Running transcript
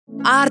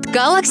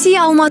арқау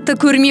Алматы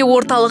көрме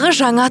орталығы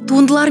жаңа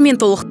туындылармен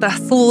толықты.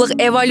 Сұлулық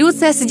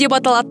эволюциясы деп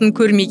аталатын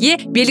көрмеге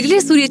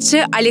белгілі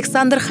суретші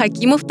Александр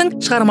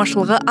Хакимовтың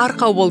шығармашылығы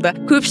арқау болды.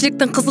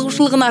 Көпшіліктің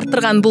қызығушылығын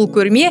арттырған бұл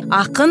көрме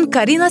ақын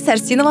Карина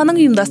Сәрсенованың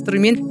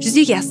ұйымдастыруымен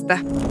жүзеге асты.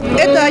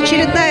 Это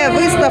очередная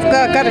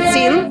выставка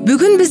картин.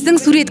 Бүгін біздің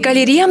сурет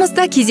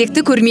галереямызда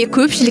кезекті көрме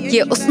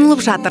көпшілікке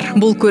ұсынылып жатыр.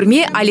 Бұл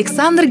көрме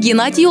Александр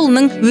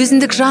Геннадиұлының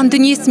өзіндік жан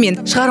дүниесі мен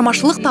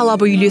шығармашылық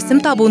талабы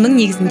үйлесім табуының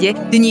негізінде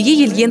дүниеге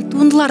келген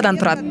туындылардан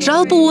тұрады.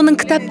 Жалпы оның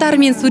кітаптары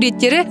мен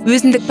суреттері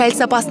өзіндік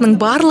пәлсапасының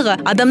барлығы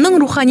адамның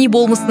рухани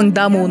болмысының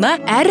дамуына,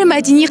 әрі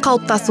мәдени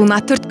қалыптасуына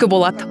түрткі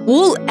болады.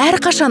 Ол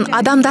әрқашан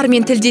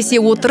адамдармен тілдесе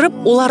отырып,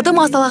 оларды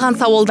мазалаған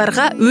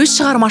сауалдарға өз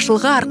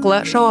шығармашылығы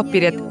арқылы жауап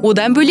береді.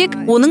 Одан бөлек,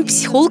 оның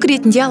психолог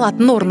ретінде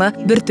алатын орны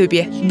бір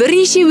төбе.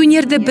 Бірнеше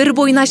өнерді бір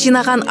бойына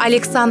жинаған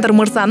Александр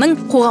мырзаның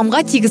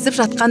қоғамға тигізіп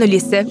жатқан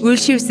үлесі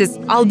өлшеусіз.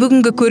 Ал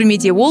бүгінгі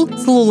көрмеде ол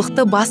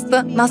сұлулықты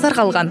басты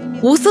назарға алған.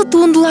 Осы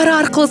туындылары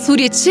арқылы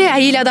суретші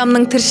әйел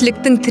адамның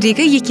тіршіліктің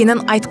тірегі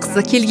екенін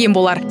айтқысы келген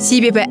болар.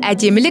 Себебі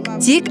әдемілік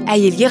тек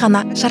әйелге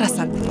ғана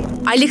жарасады.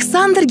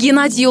 Александр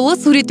Геннадиұлы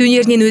сурет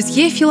өнерінен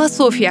өзге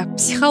философия,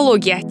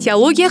 психология,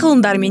 теология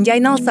ғылымдарымен де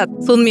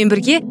айналысады. Сонымен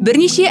бірге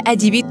бірнеше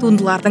әдеби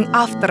туындылардың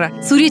авторы.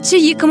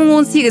 Суретші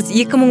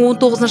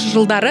 2018-2019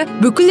 жылдары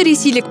бүкіл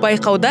ресейлік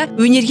байқауда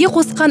өнерге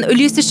қосқан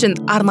үлесі үшін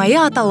арнайы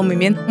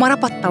аталымымен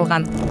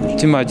марапатталған.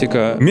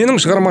 Тематика. Менің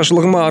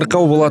шығармашылығыма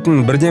арқау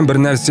болатын бірден бір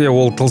нәрсе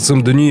ол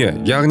тылсым дүние,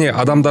 яғни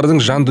адамдардың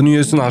жан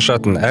дүниесін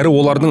ашатын, әрі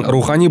олардың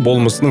рухани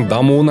болмысының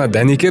дамуына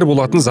дәнекер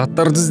болатын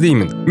заттарды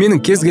іздеймін.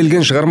 Менің кез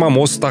келген шығармам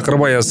осы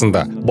тақырып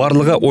аясында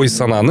барлығы ой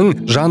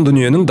сананың, жан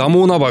дүниенің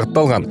дамуына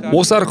бағытталған.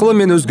 Осы арқылы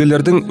мен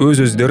өзгелердің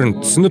өз-өздерін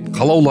түсініп,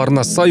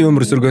 қалауларына сай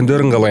өмір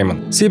сүргендерін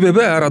қалаймын.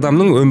 Себебі әр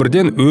адамның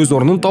өмірден өз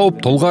орнын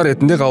тауып, тұлға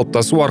ретінде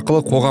қалыптасу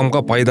арқылы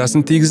қоғамға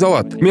пайдасын тигізе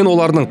алады. Мен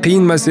олардың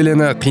қиын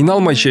мәселені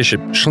қиналмай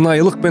шешіп,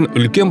 шынайылық пен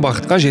үлкен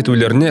бақытқа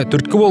жетулеріне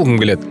түрткі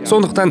болғым келеді.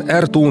 Сондықтан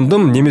әр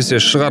туындым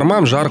немесе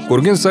шығармам жарық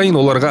көрген сайын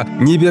оларға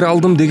не бере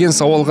алдым деген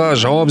сауалға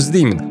жауап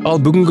іздеймін. Ал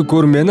бүгінгі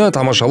көрмені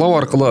тамашалау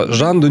арқылы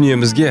жан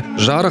дүниемізге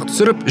жарық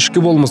түсіріп,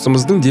 ішкі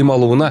болмысымыздың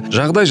демалуына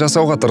жағдай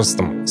жасауға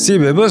тырыстым.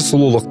 Себебі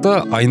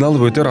сұлулықты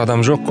айналып өтер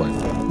адам жоқ қой.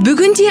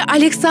 Бүгінде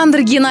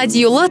Александр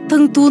Геннадиұлы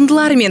тың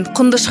туындылары мен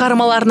құнды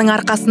шығармаларының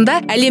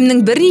арқасында әлемнің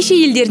бірнеше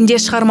елдерінде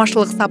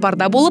шығармашылық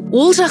сапарда болып,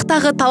 ол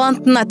жақтағы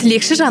талантына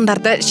тілекші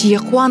жандарды жиі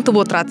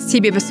қуантып отырады.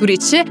 Себебі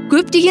суретші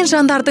көптеген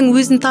жандардың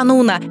өзін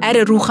тануына,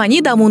 әрі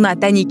рухани дамуына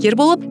дәнекер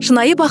болып,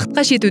 шынайы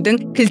бақытқа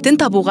жетудің кілтін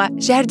табуға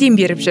жәрдем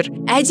беріп жүр.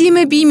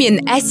 Әдемі би мен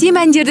әсем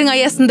әндердің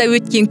аясында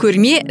өткен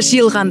көрме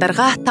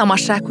жиылғандарға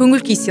тамаша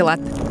көңіл күй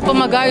сыйлады.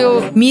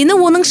 Мені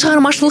оның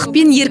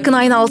шығармашылықпен еркін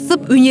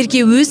айналысып,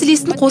 өнерге өз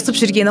үлесін қосып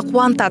жүргені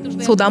қуантады.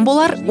 Содан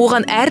болар,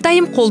 оған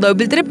әрдайым қолдау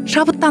білдіріп,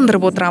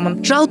 шабыттандырып отырамын.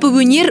 Жалпы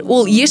өнер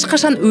ол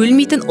ешқашан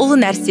өлмейтін ұлы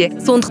нәрсе.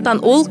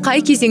 Сондықтан ол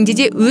қай кезеңде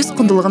де өз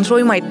құндылығын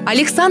жоймайды.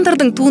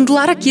 Александрдың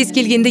туындылары кез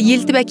келгенді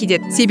елтіп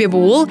әкетеді. Себебі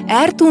ол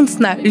әр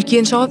туындысына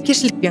үлкен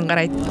жауапкершілікпен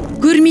қарайды.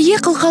 Көрмеге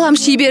қылқалам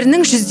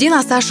шеберінің 100-ден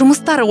аса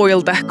жұмыстары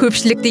қойылды.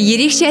 Көпшілікті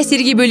ерекше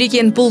әсерге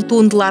бөлеген бұл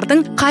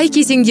туындылардың қай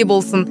кезеңде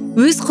болсын,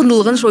 өз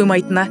құндылығын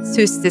жоймайтыны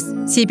сөзсіз.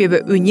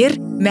 Себебі өнер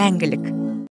мәңгілік.